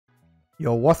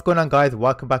Yo, what's going on, guys?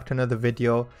 Welcome back to another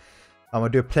video. I'm gonna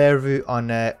do a player review on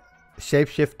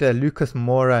ShapeShifter Lucas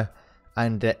Moura,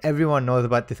 and everyone knows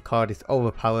about this card. It's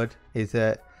overpowered.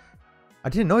 I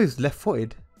didn't know he's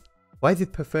left-footed. Why is his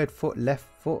preferred foot left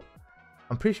foot?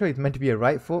 I'm pretty sure he's meant to be a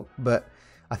right foot, but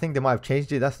I think they might have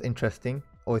changed it. That's interesting,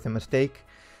 or it's a mistake.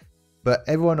 But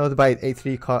everyone knows about his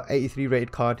 83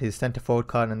 rated card, his centre forward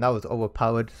card, and that was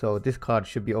overpowered. So this card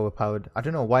should be overpowered. I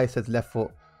don't know why it says left foot.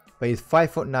 But he's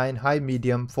 5'9", high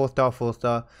medium, 4-star,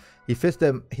 4-star. He fits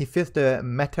the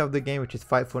meta of the game, which is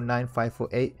 5'9",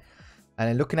 5'8". And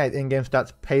then looking at his in-game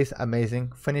stats, pace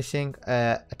amazing, finishing,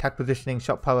 attack positioning,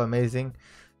 shot power amazing.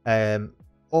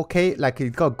 Okay, like he's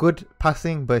got good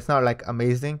passing, but it's not like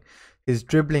amazing. His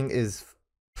dribbling is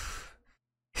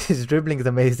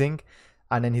amazing,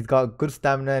 and then he's got good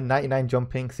stamina, 99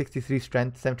 jumping, 63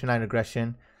 strength, 79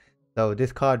 aggression. So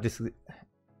this card just.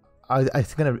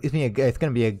 It's gonna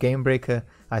be a game breaker,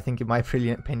 I think, in my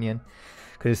brilliant opinion,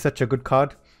 because it's such a good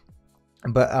card.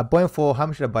 But I bought him for, how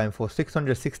much did I buy him for?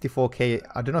 664k.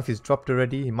 I don't know if he's dropped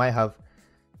already. He might have.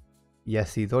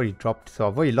 Yes, he's already dropped. So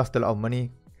I've already lost a lot of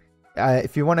money.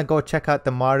 If you want to go check out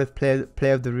the Moura's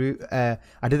player of the root,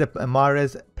 I did a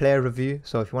Moura's player review.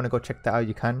 So if you want to go check that out,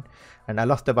 you can. And I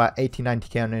lost about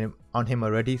 80-90k on him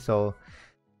already. So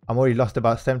I'm already lost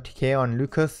about 70k on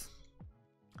Lucas.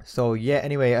 So yeah,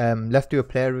 anyway, let's do a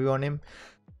player review on him.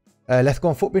 Let's go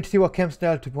on Footbin to see what chem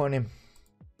style to put on him.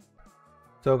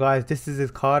 So guys, this is his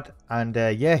card, and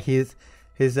yeah, his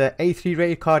A3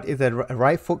 rated card is a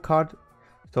right foot card.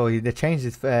 So they changed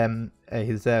his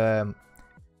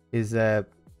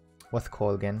what's it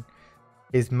called again?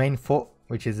 His main foot,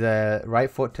 which is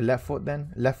right foot to left foot.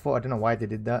 Then left foot. I don't know why they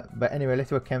did that, but anyway, let's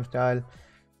do a chem style.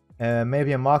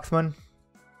 Maybe a marksman.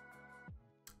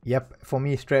 Yep, for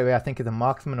me straight away I think it's a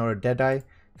marksman or a deadeye if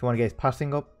you want to get his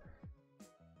passing up.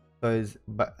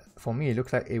 But for me it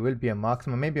looks like it will be a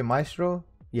marksman, maybe a maestro.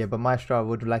 Yeah, but maestro I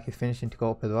would like his finishing to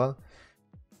go up as well.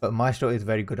 But maestro is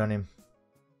very good on him.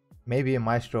 Maybe a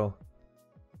maestro.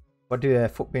 What do the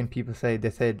Footbin people say? They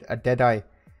said a deadeye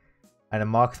and a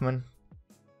marksman.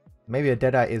 Maybe a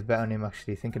deadeye is better on him,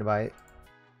 actually, thinking about it.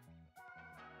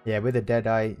 Yeah, with a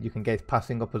deadeye you can get his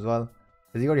passing up as well.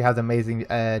 Because he already has amazing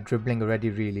dribbling already,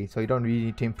 really. So you don't really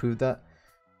need to improve that.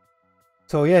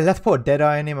 So yeah, let's put a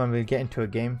deadeye on him and we'll get into a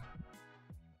game.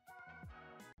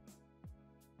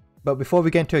 But before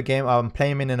we get into a game, I'm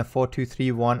playing him in a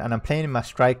 4-2-3-1. And I'm playing him as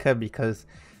striker because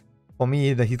for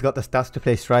me, he's got the stats to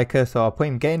play striker. So I'll put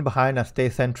him getting behind and stay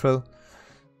central.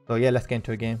 So yeah, let's get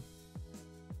into a game.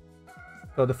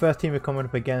 So the first team we're coming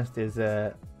up against is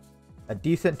a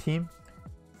decent team.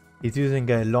 He's using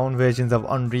loan versions of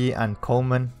Henry and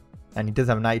Coleman, and he does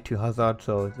have 92 Hazard,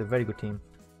 so it's a very good team.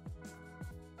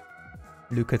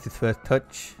 Lucas' first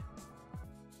touch.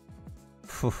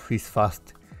 Oof, he's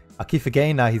fast. I keep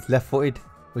forgetting now he's left-footed,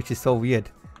 which is so weird.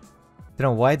 I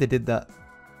don't know why they did that.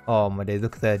 Oh my days,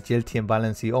 look at the agility and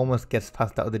balance. He almost gets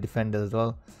past that other defender as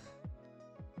well.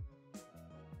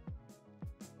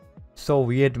 So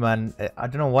weird, man. I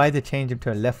don't know why they changed him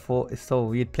to a left foot. It's so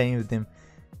weird playing with him.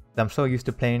 I'm so used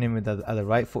to playing him with as a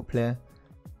right foot player.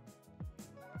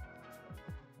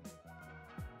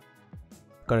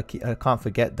 I can't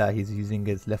forget that he's using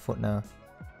his left foot now.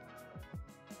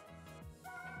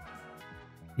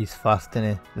 He's fast,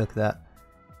 innit? Look at that.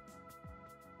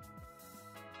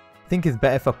 I think it's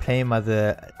better if I play him as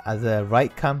a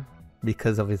right cam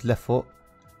because of his left foot.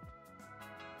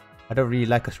 I don't really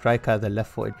like a striker as a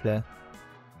left footed player.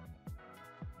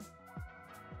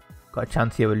 Got a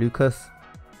chance here with Lucas.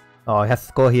 Oh, he has to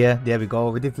score here. There we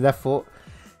go. With his left foot.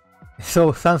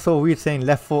 So sounds so weird saying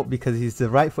left foot because he's the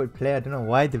right foot player. I don't know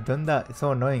why they've done that. It's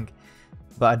so annoying.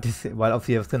 But well,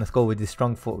 obviously I was gonna score with his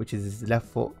strong foot, which is his left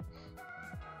foot.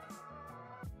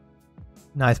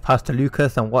 Nice pass to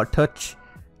Lucas, and what a touch.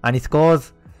 And he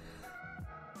scores.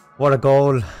 What a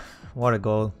goal. What a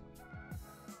goal.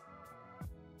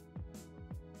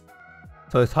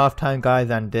 So it's half time,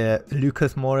 guys, and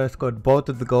Lucas Moura scored both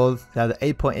of the goals. He has an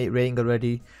 8.8 rating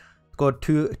already. Scored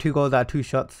two goals out of 2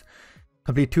 shots.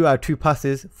 Complete 2 out of 2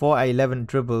 passes. 4 out of 11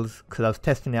 dribbles. Because I was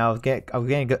testing it. I was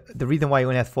getting the reason why he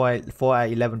only has 4 out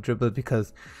of 11 dribbles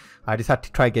because I just had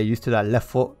to try to get used to that left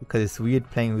foot because it's weird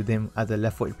playing with him as a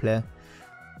left-footed player.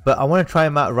 But I want to try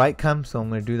him out right cam, so I'm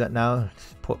going to do that now.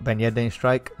 Just put Ben Yedder in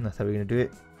strike, and that's how we're going to do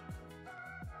it.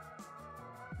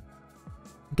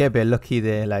 Get a bit lucky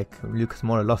there, like Lucas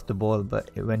Moura lost the ball, but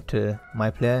it went to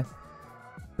my player.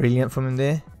 Brilliant from him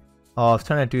there. Oh, I was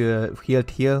trying to do a heel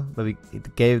to heel, but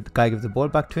the guy gives the ball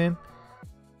back to him,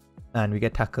 and we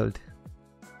get tackled.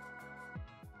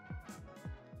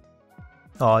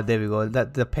 Oh, there we go.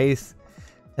 That the pace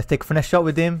Let's take a finesse shot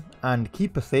with him, and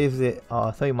keeper saves it. Oh,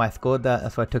 I thought he might score that,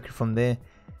 that's why I took it from there.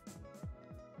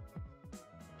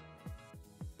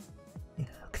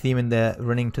 See him in there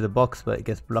running to the box, but it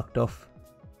gets blocked off.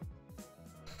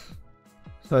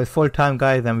 So it's full time,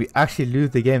 guys, and we actually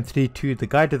lose the game 3-2. The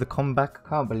guy does a comeback. I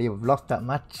can't believe I've lost that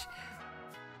match.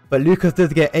 But Lucas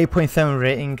does get 8.7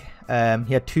 rating.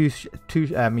 He had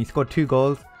he scored 2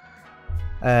 goals.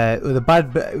 It was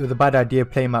a bad idea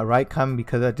playing him at right cam,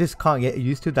 because I just can't get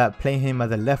used to that, playing him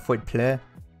as a left foot player.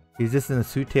 He just doesn't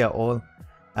suit it at all.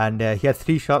 And he had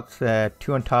 3 shots, 2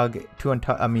 on target,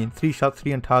 3 shots,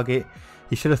 3 on target.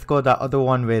 He should have scored that other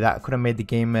one where that could have made the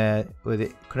game.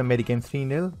 Could have made the game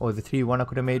 3-0, or the 3-1. I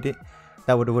could have made it.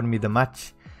 That would have won me the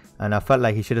match, and I felt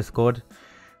like he should have scored.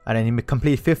 And then he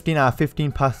completed 15 out of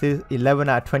 15 passes, 11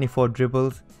 out of 24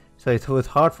 dribbles. So it was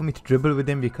hard for me to dribble with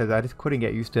him, because I just couldn't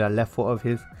get used to that left foot of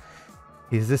his.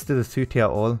 He's just doesn't suit it at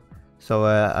all. So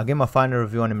I'll give my final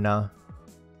review on him now.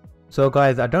 So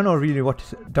guys, I don't know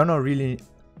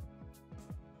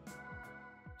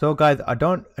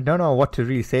what to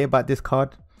really say about this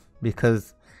card,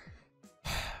 because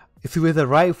if he was a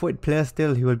right footed player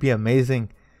still, he would be amazing.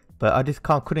 But I just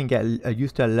couldn't get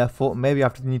used to a left foot. Maybe I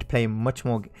have to need to play much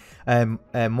more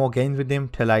games with him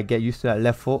to like get used to that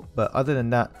left foot. But other than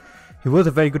that, he was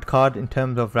a very good card in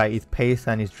terms of like his pace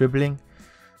and his dribbling.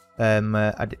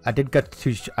 I did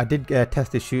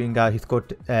test his shooting out. He scored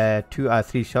 2 out of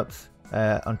 3 shots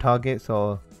on target,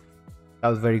 so that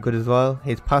was very good as well.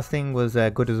 His passing was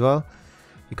good as well.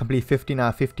 He completed 15 out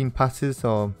of 15 passes,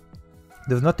 so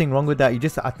there's nothing wrong with that.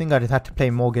 I think I just had to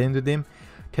play more games with him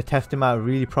to test him out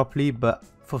really properly. But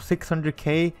for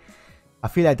 600k, I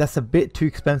feel like that's a bit too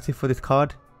expensive for this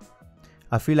card.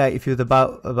 I feel like if he was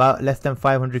about less than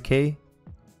 500k,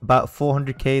 about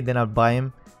 400k, then I'd buy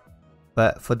him.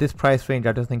 But for this price range,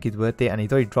 I don't think he's worth it, and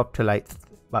he's already dropped to like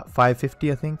about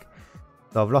 550, I think.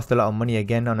 So I've lost a lot of money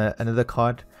again on another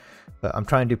card. But I'm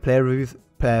trying to do player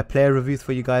reviews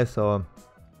for you guys, so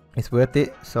it's worth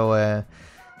it. So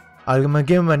I'm gonna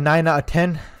give him a 9 out of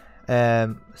 10.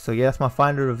 So yeah, that's my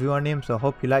final review on him. So I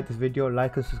hope you like this video.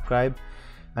 Like and subscribe,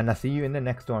 and I'll see you in the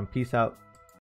next one. Peace out.